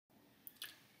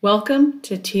Welcome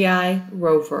to TI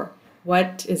Rover.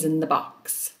 What is in the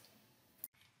box?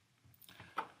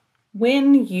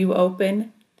 When you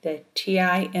open the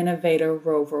TI-Innovator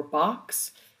Rover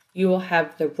box, you will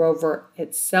have the rover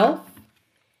itself.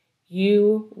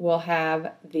 You will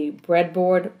have the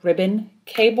breadboard ribbon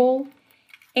cable,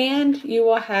 and you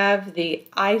will have the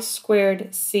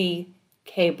I2C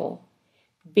cable.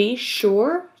 Be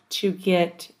sure to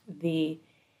get the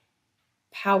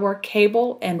power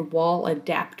cable and wall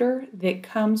adapter that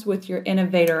comes with your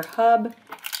Innovator hub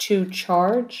to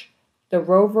charge the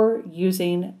rover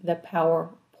using the power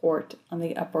port on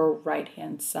the upper right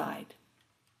hand side.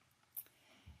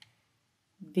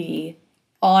 The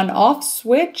on-off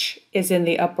switch is in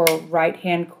the upper right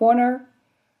hand corner,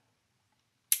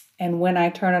 and when I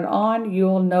turn it on,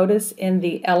 you'll notice in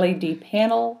the LED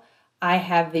panel I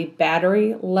have the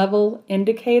battery level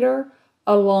indicator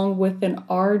along with an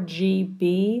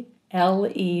RGB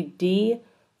LED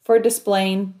for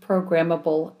displaying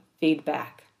programmable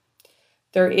feedback.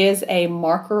 There is a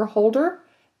marker holder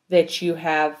that you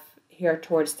have here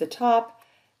towards the top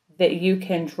that you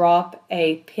can drop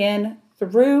a pin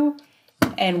through,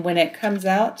 and when it comes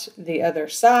out the other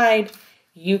side,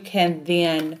 you can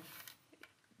then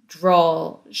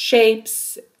draw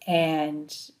shapes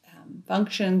and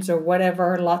functions or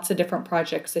whatever, lots of different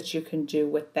projects that you can do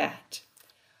with that.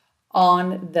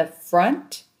 On the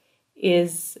front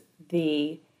is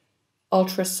the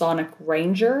ultrasonic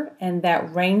ranger, and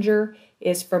that ranger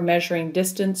is for measuring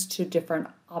distance to different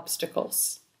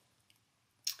obstacles.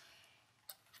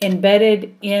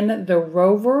 Embedded in the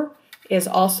rover is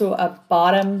also a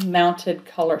bottom-mounted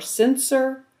color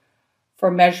sensor for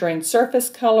measuring surface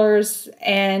colors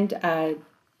and a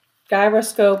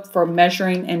gyroscope for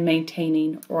measuring and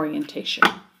maintaining orientation.